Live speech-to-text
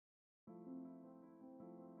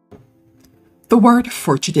The word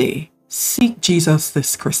for today: seek Jesus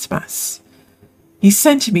this Christmas. He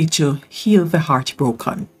sent me to heal the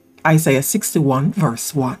heartbroken. Isaiah 61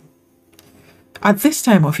 verse 1. At this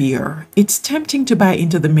time of year, it's tempting to buy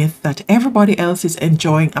into the myth that everybody else is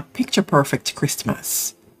enjoying a picture-perfect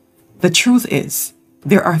Christmas. The truth is,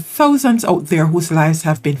 there are thousands out there whose lives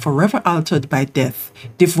have been forever altered by death,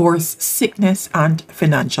 divorce, sickness, and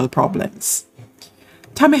financial problems.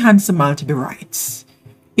 Tammy Hanson Maltby writes,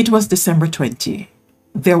 "It was December 20.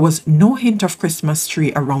 There was no hint of Christmas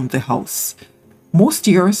tree around the house. Most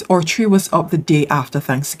years, our tree was up the day after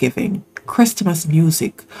Thanksgiving. Christmas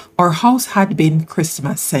music. Our house had been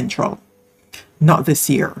Christmas central. Not this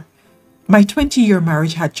year. My 20-year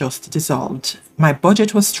marriage had just dissolved. My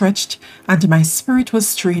budget was stretched, and my spirit was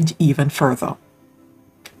strained even further.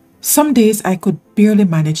 Some days I could barely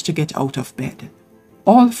manage to get out of bed.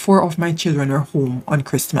 All 4 of my children were home on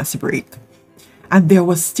Christmas break, and there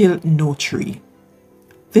was still no tree.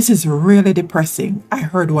 This is really depressing," I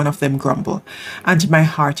heard one of them grumble, and my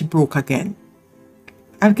heart broke again.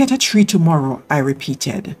 "I'll get a tree tomorrow," I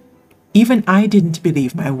repeated. Even I didn't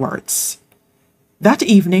believe my words. That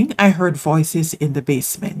evening, I heard voices in the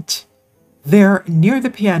basement. There, near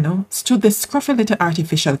the piano, stood the scruffy little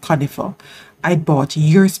artificial conifer I'd bought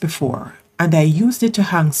years before, and I used it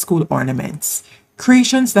to hang school ornaments,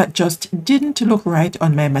 creations that just didn't look right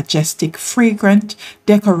on my majestic, fragrant,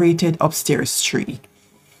 decorated upstairs tree.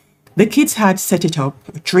 The kids had set it up,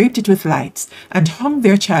 draped it with lights, and hung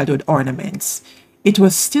their childhood ornaments. It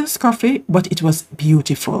was still scruffy, but it was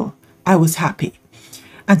beautiful. I was happy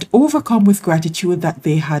and overcome with gratitude that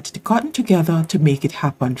they had gotten together to make it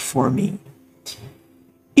happen for me.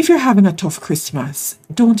 If you're having a tough Christmas,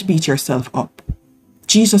 don't beat yourself up.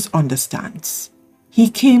 Jesus understands. He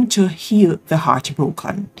came to heal the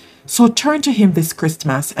heartbroken. So turn to him this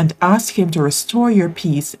Christmas and ask him to restore your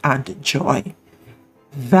peace and joy.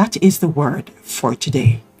 That is the word for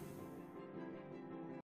today.